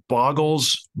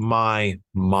boggles my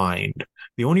mind.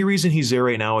 The only reason he's there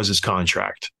right now is his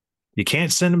contract. You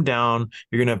can't send him down.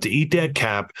 You're going to have to eat that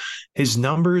cap. His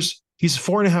numbers, he's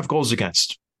 4.5 goals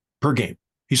against per game.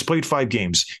 He's played 5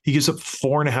 games. He gives up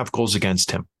 4.5 goals against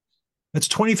him. That's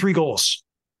 23 goals.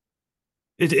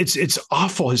 It's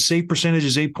awful. His save percentage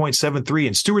is 8.73.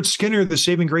 And Stuart Skinner, the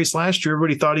saving grace last year,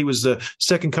 everybody thought he was the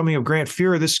second coming of Grant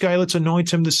Fuhrer. This guy, let's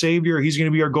anoint him the savior. He's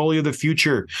going to be our goalie of the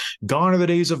future. Gone are the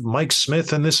days of Mike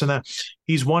Smith and this and that.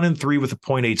 He's 1-3 with a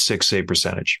 .86 save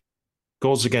percentage.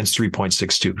 Goals against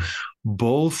 3.62.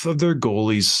 Both of their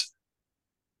goalies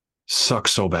suck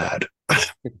so bad.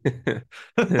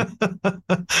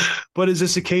 But is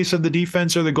this a case of the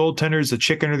defense or the goaltenders, the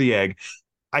chicken or the egg?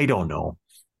 I don't know.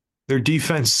 Their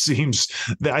defense seems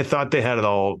that I thought they had it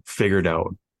all figured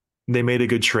out. They made a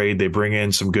good trade. They bring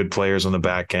in some good players on the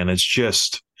back end.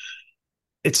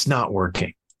 It's not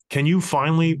working. Can you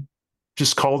finally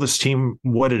just call this team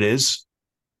what it is?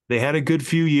 They had a good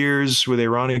few years where they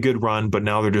were on a good run, but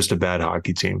now they're just a bad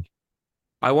hockey team.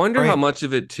 I wonder how much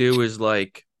of it too is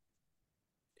like,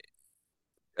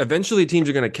 eventually teams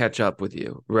are going to catch up with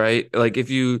you, right? Like if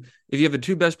you have the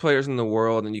two best players in the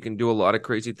world and you can do a lot of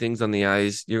crazy things on the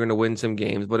ice, you're going to win some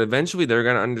games, but eventually they're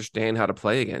going to understand how to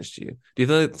play against you. Do you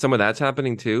think some of that's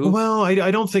happening too? Well,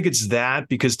 I don't think it's that,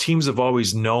 because teams have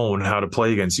always known how to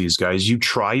play against these guys. You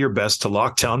try your best to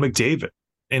lock down McDavid.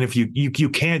 And if you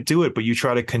can't do it, but you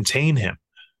try to contain him.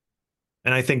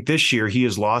 And I think this year he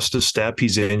has lost a step.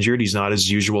 He's injured. He's not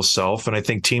his usual self. And I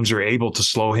think teams are able to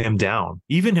slow him down.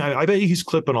 Even I bet he's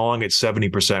clipping along at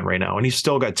 70% right now. And he's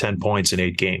still got 10 points in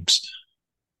 8 games.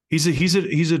 He's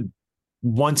a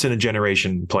once in a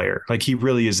generation player. Like he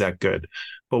really is that good.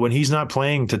 But when he's not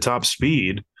playing to top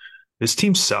speed, this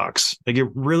team sucks. Like it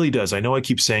really does. I know I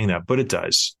keep saying that, but it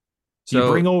does. You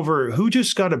bring over who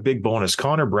just got a big bonus?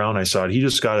 Connor Brown, I saw it. He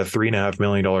just got a $3.5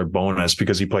 million bonus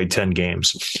because he played 10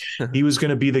 games. He was going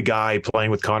to be the guy playing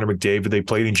with Connor McDavid. They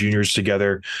played in juniors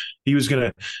together. He was going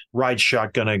to ride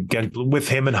shotgun again with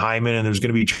him and Hyman, and there was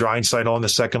going to be Draisaitl on the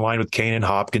second line with Kane and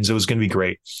Hopkins. It was going to be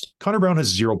great. Connor Brown has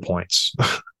 0 points.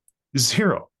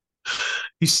 0.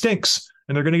 He stinks.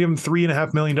 And they're going to give him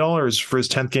 $3.5 million for his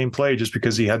 10th game play just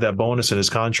because he had that bonus in his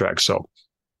contract. So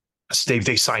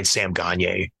they signed Sam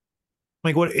Gagner.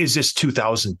 Like, what is this,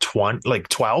 2020, like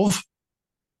 12?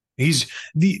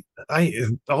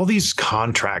 All these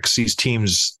contracts these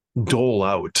teams dole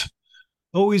out.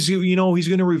 Always, he's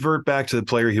going to revert back to the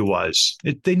player he was.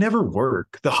 They never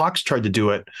work. The Hawks tried to do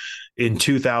it in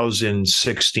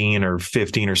 2016 or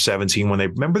 15 or 17 when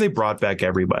they brought back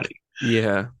everybody.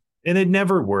 Yeah. And it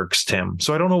never works, Tim.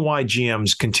 So I don't know why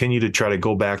GMs continue to try to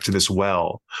go back to this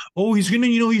well. Oh, he's going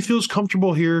to, he feels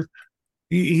comfortable here.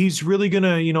 He's really going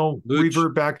to,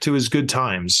 revert back to his good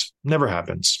times. Never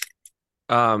happens.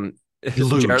 Jaroslav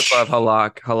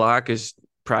Halak is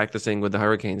practicing with the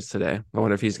Hurricanes today. I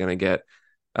wonder if he's going to get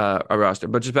a roster.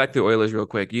 But just back to the Oilers real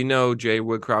quick. Jay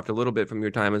Woodcroft a little bit from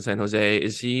your time in San Jose.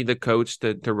 Is he the coach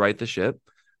to right the ship?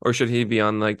 Or should he be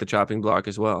on like the chopping block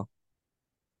as well?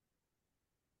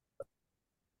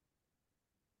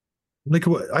 Like,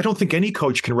 I don't think any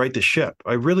coach can right the ship.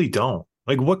 I really don't.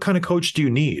 Like, what kind of coach do you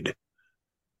need?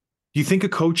 Do you think a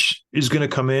coach is going to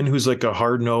come in who's like a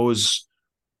hard-nosed,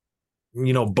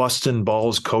 busting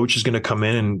balls coach is going to come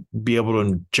in and be able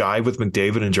to jive with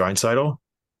McDavid and Draisaitl?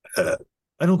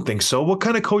 I don't think so. What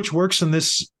kind of coach works in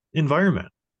this environment?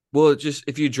 Well, just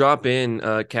if you drop in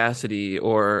Cassidy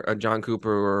or a John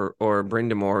Cooper or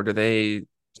Brindamore, do they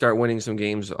start winning some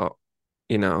games?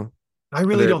 I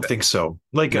really don't think so.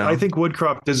 Like, no. I think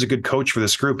Woodcroft is a good coach for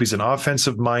this group. He's an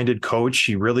offensive-minded coach.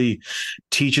 He really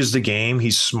teaches the game.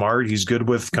 He's smart. He's good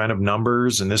with kind of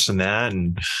numbers and this and that.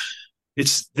 And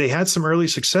they had some early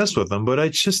success with him,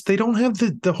 but they don't have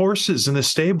the horses in the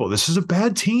stable. This is a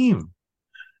bad team.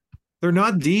 They're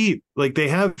not deep. Like, they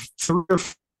have 3 or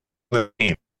 4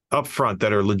 up front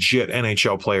that are legit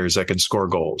NHL players that can score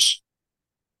goals.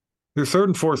 Their third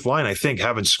and fourth line, I think,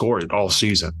 haven't scored all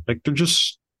season. Like,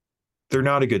 they're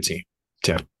not a good team,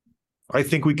 Tim. I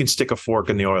think we can stick a fork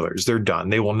in the Oilers. They're done.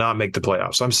 They will not make the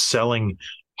playoffs. I'm selling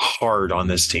hard on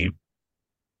this team,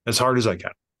 as hard as I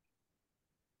can.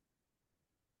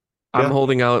 I'm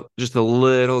holding out just a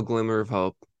little glimmer of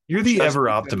hope. You're the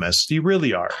optimist. You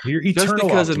really are. You're eternal just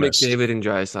because optimist. of McDavid and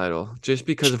Draisaitl, just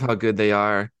because of how good they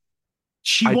are.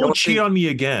 She won't cheat on me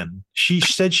again. She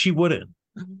said she wouldn't.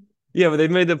 Yeah, but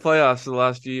they've made the playoffs the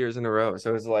last few years in a row.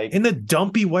 So it's like in the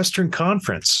dumpy Western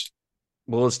Conference.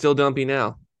 Well, it's still dumpy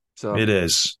now. So it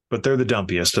is, but they're the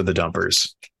dumpiest of the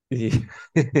dumpers.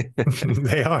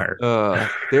 They are.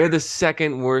 They're the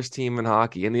second worst team in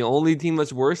hockey, and the only team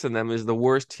that's worse than them is the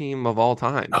worst team of all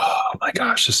time. Oh my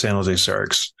gosh, the San Jose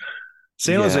Sharks.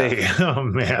 Jose, oh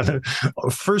man,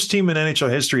 first team in NHL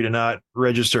history to not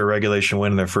register a regulation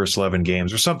win in their first 11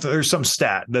 games, or something. There's some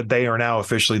stat that they are now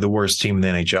officially the worst team in the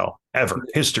NHL ever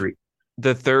history.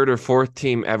 The third or fourth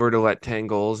team ever to let 10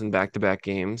 goals in back-to-back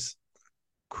games.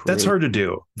 That's hard to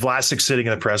do. Vlasic sitting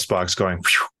in the press box going,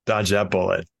 dodge that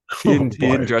bullet. He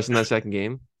didn't dress in that second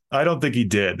game? I don't think he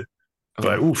did.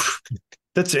 But oof,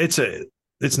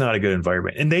 it's not a good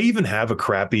environment. And they even have a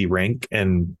crappy rink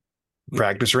and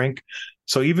practice rink.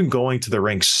 So even going to the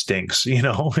rink stinks,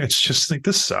 it's just like,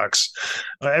 this sucks.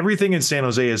 Everything in San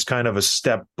Jose is kind of a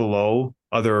step below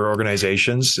other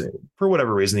organizations. For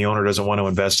whatever reason, the owner doesn't want to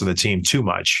invest in the team too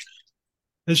much.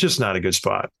 It's just not a good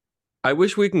spot. I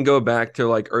wish we can go back to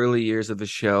like early years of the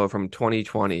show from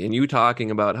 2020 and you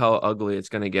talking about how ugly it's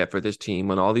going to get for this team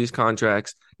when all these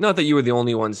contracts, not that you were the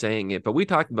only one saying it, but we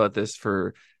talked about this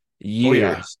for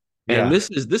years. Oh, yeah. And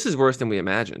this is worse than we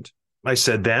imagined. I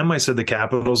said them, I said the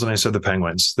Capitals, and I said the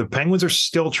Penguins. The Penguins are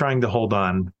still trying to hold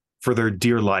on for their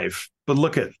dear life. But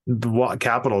look at the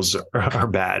Capitals are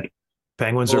bad.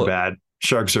 Penguins are bad.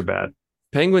 Sharks are bad.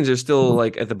 Penguins are still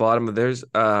like at the bottom of their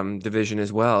division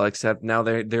as well, except now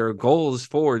their goals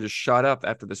for just shot up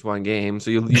after this one game.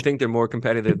 So you think they're more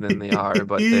competitive than they are,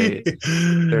 but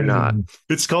they're not.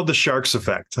 It's called the Sharks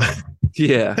effect.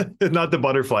 Yeah. Not the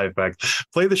butterfly effect.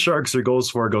 Play the Sharks, their goals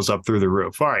for goes up through the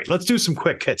roof. All right, let's do some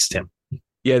quick hits, Tim.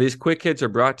 Yeah, these quick hits are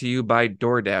brought to you by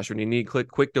DoorDash. When you need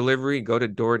quick delivery, go to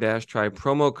DoorDash. Try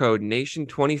promo code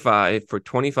NATION25 for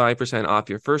 25% off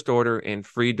your first order and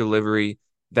free delivery.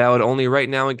 Valid only right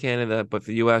now in Canada, but for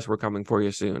the U.S., we're coming for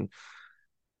you soon.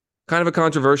 Kind of a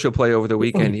controversial play over the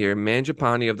weekend here.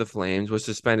 Mangiapane of the Flames was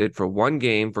suspended for 1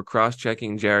 game for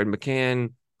cross-checking Jared McCann,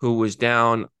 who was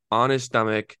down on his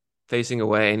stomach, facing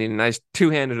away, and he had a nice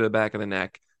two-hander to the back of the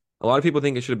neck. A lot of people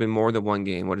think it should have been more than 1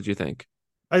 game. What did you think?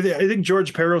 I think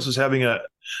George Peros is having a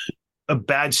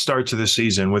bad start to the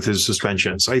season with his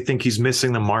suspensions. I think he's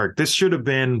missing the mark. This should have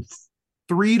been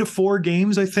 3 to 4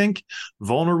 games, I think.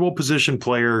 Vulnerable position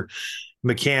player.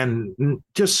 McCann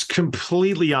just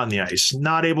completely on the ice,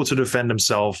 not able to defend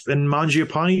himself. And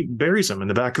Mangiapane buries him in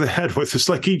the back of the head with this,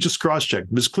 like he just cross-checked.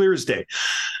 It was clear as day.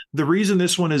 The reason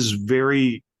this one is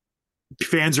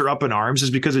fans are up in arms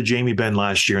is because of Jamie Benn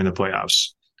last year in the playoffs.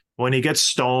 When he gets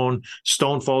Stone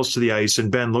falls to the ice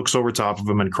and Benn looks over top of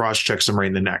him and cross-checks him right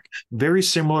in the neck. Very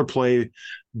similar play.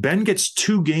 Benn gets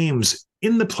 2 games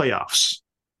in the playoffs,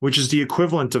 which is the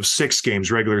equivalent of 6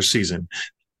 games regular season.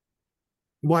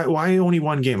 Why only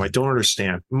 1 game? I don't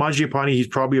understand. Mangiapane, he's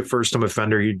probably a first-time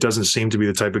offender. He doesn't seem to be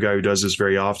the type of guy who does this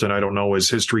very often. I don't know his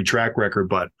history track record,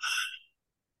 but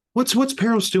what's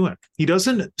Peros doing? He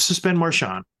doesn't suspend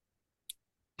Marchand.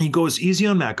 He goes easy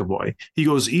on McAvoy. He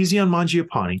goes easy on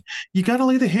Mangiapane. You got to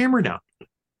lay the hammer down.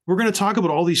 We're going to talk about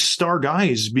all these star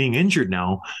guys being injured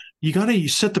now. You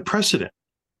set the precedent.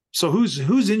 So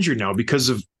who's injured now because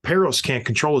of Peros can't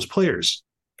control his players?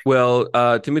 Well,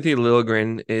 Timothy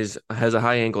Liljegren has a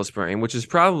high ankle sprain, which is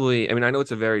probably, I mean, I know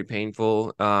it's a very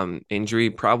painful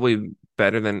injury, probably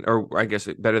better than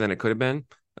it could have been.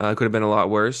 It could have been a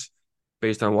lot worse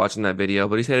based on watching that video,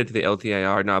 but he's headed to the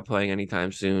LTIR, not playing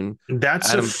anytime soon.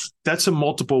 That's a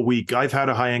multiple week. I've had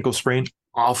a high ankle sprain,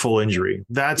 awful injury.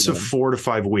 That's a 4 to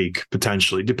 5 week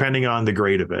potentially, depending on the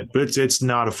grade of it. But it's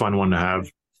not a fun one to have.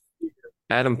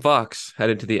 Adam Fox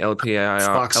headed to the LTIR,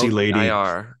 Foxy lady.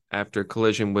 After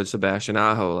collision with Sebastian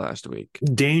Aho last week.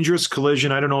 Dangerous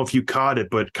collision. I don't know if you caught it,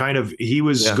 but kind of he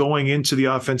was going into the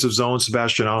offensive zone.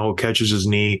 Sebastian Aho catches his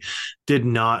knee. Did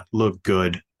not look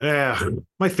good.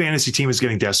 My fantasy team is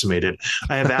getting decimated.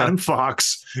 I have Adam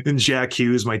Fox and Jack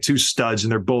Hughes, my 2 studs,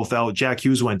 and they're both out. Jack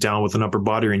Hughes went down with an upper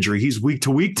body injury. He's week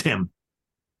to week, Tim.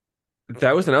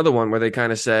 That was another one where they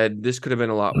kind of said this could have been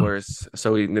a lot worse.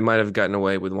 So they might have gotten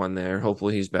away with one there.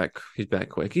 Hopefully he's back. He's back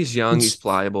quick. He's young. He's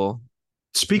pliable.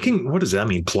 Speaking, what does that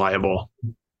mean? Pliable.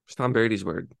 It's Tom Brady's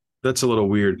word. That's a little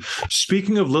weird.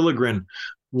 Speaking of Liljegren,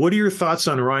 what are your thoughts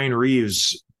on Ryan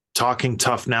Reeves talking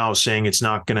tough now, saying it's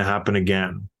not going to happen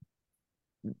again?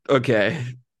 Okay.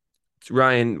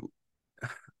 Ryan,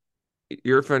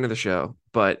 you're a friend of the show,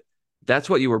 but that's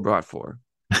what you were brought for.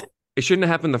 It shouldn't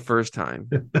have happened the first time.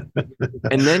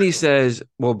 And then he says,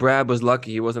 well, Brad was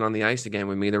lucky he wasn't on the ice again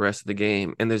with me the rest of the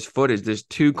game. And there's footage. There's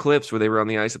 2 clips where they were on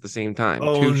the ice at the same time.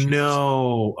 Oh,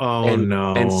 no.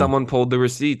 No. And someone pulled the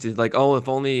receipts. It's like, oh, if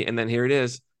only. And then here it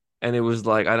is. And it was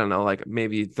like, I don't know, like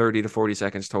maybe 30 to 40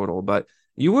 seconds total. But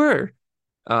you were.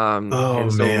 And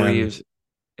so man. Reeves.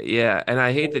 Yeah. And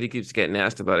I hate that he keeps getting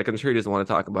asked about it. I'm sure he doesn't want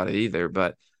to talk about it either.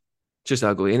 But just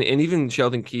ugly. And even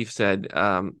Sheldon Keefe said,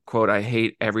 quote, I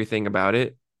hate everything about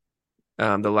it.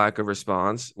 The lack of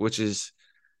response, which is,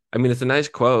 I mean, it's a nice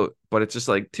quote, but it's just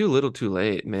like too little, too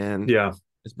late, man. Yeah.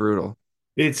 It's brutal.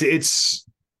 It's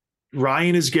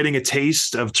Ryan is getting a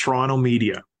taste of Toronto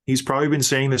media. He's probably been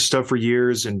saying this stuff for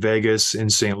years in Vegas, in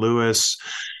St. Louis.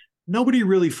 Nobody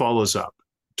really follows up.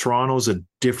 Toronto's a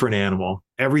different animal.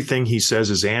 Everything he says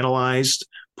is analyzed,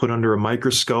 put under a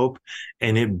microscope,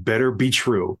 and it better be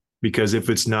true. Because if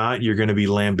it's not, you're going to be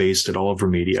lambasted all over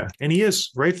media. And he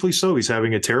is, rightfully so. He's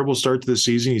having a terrible start to the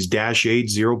season. He's -8,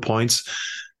 0 points.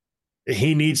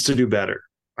 He needs to do better.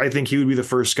 I think he would be the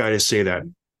first guy to say that.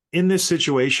 In this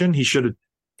situation, he should have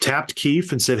tapped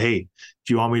Keefe and said, hey,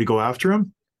 do you want me to go after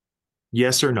him?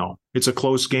 Yes or no? It's a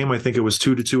close game. I think it was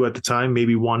 2-2 at the time,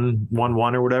 maybe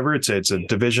 1-1 or whatever. It's a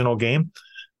divisional game.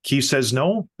 Keefe says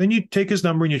no, then you take his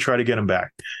number and you try to get him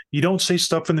back. You don't say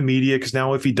stuff in the media because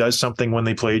now if he does something when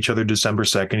they play each other December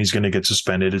 2nd, he's going to get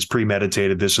suspended. It's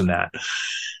premeditated, this and that.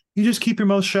 You just keep your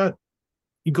mouth shut.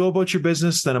 You go about your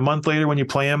business. Then a month later when you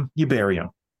play him, you bury him.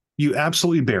 You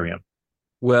absolutely bury him.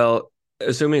 Well,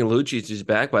 assuming Lucic is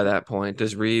back by that point,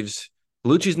 does Reeves –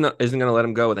 Lucic isn't going to let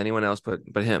him go with anyone else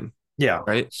but him. Yeah.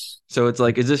 Right? So it's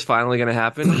like, is this finally going to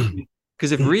happen?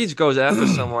 Because if Reeves goes after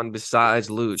someone besides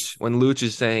Luch, when Luch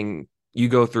is saying, you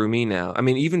go through me now. I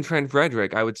mean, even Trent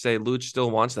Frederick, I would say Luch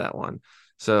still wants that one.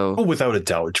 So, without a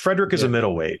doubt. Frederick is a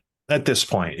middleweight at this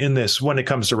point when it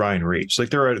comes to Ryan Reeves.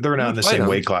 Like they're not in the same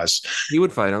weight class. He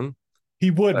would fight him. He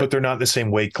would, but they're not in the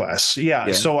same weight class.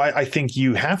 Yeah. So I think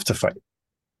you have to fight.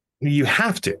 You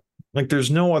have to. Like there's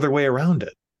no other way around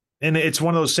it. And it's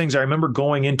one of those things I remember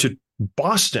going into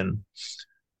Boston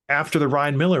after the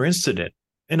Ryan Miller incident.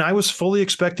 And I was fully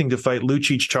expecting to fight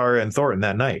Lucic, Chara, and Thornton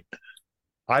that night.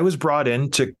 I was brought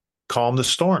in to calm the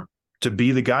storm, to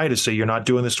be the guy to say, you're not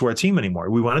doing this to our team anymore.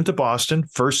 We went into Boston,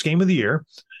 first game of the year,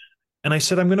 and I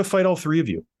said, I'm going to fight all three of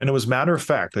you. And it was matter of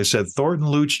fact. I said, Thornton,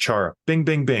 Luch, Chara, bing,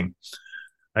 bing, bing.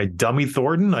 I dummied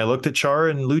Thornton. I looked at Chara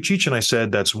and Lucic, and I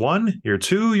said, that's one, you're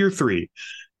two, you're three.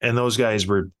 And those guys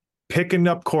were picking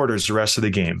up quarters the rest of the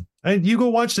game. And you go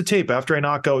watch the tape after I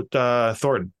knock out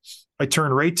Thornton. I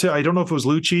turned right to, I don't know if it was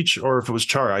Lucic or if it was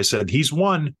Chara. I said, he's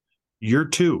one, you're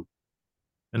two.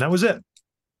 And that was it.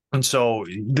 And so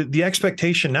the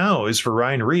expectation now is for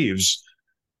Ryan Reaves,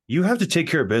 you have to take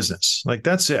care of business. Like,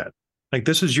 that's it. Like,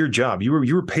 this is your job. You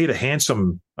were paid a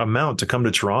handsome amount to come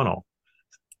to Toronto.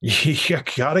 You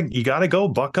gotta go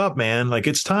buck up, man. Like,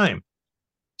 it's time.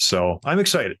 So I'm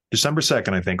excited. December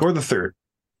 2nd, I think, or the 3rd.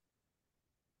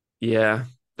 Yeah.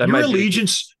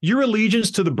 Your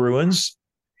allegiance to the Bruins,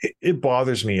 it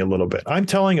bothers me a little bit. I'm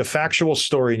telling a factual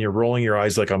story and you're rolling your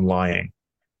eyes like I'm lying.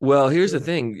 Well, here's the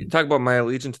thing. You talk about my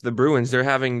allegiance to the Bruins. They're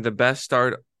having the best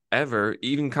start ever,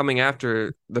 even coming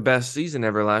after the best season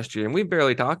ever last year. And we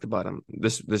barely talked about them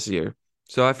this year.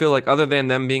 So I feel like, other than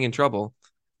them being in trouble,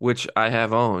 which I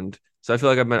have owned, so I feel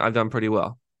like I've done pretty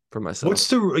well for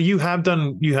myself. You have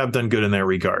done good in that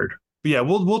regard. But yeah,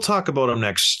 we'll talk about them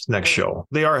next show.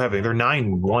 They're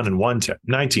 9-1-1,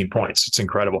 19 points. It's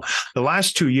incredible. The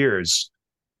last 2 years,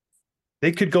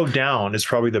 they could go down as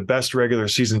probably the best regular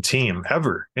season team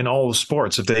ever in all of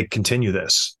sports if they continue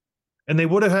this. And they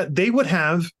would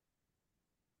have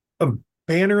a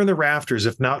banner in the rafters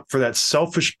if not for that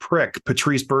selfish prick,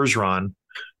 Patrice Bergeron,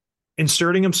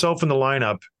 inserting himself in the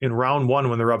lineup in round 1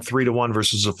 when they're up 3-1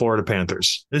 versus the Florida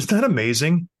Panthers. Isn't that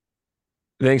amazing?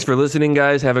 Thanks for listening,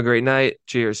 guys. Have a great night.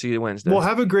 Cheers. See you Wednesday. Well,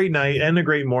 have a great night and a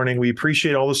great morning. We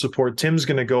appreciate all the support. Tim's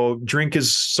going to go drink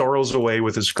his sorrows away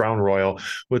with his Crown Royal.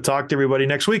 We'll talk to everybody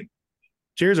next week.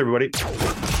 Cheers, everybody.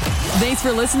 Thanks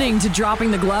for listening to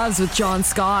Dropping the Gloves with John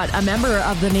Scott, a member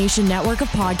of the Nation Network of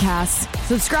Podcasts.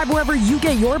 Subscribe wherever you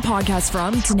get your podcasts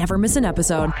from to never miss an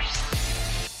episode.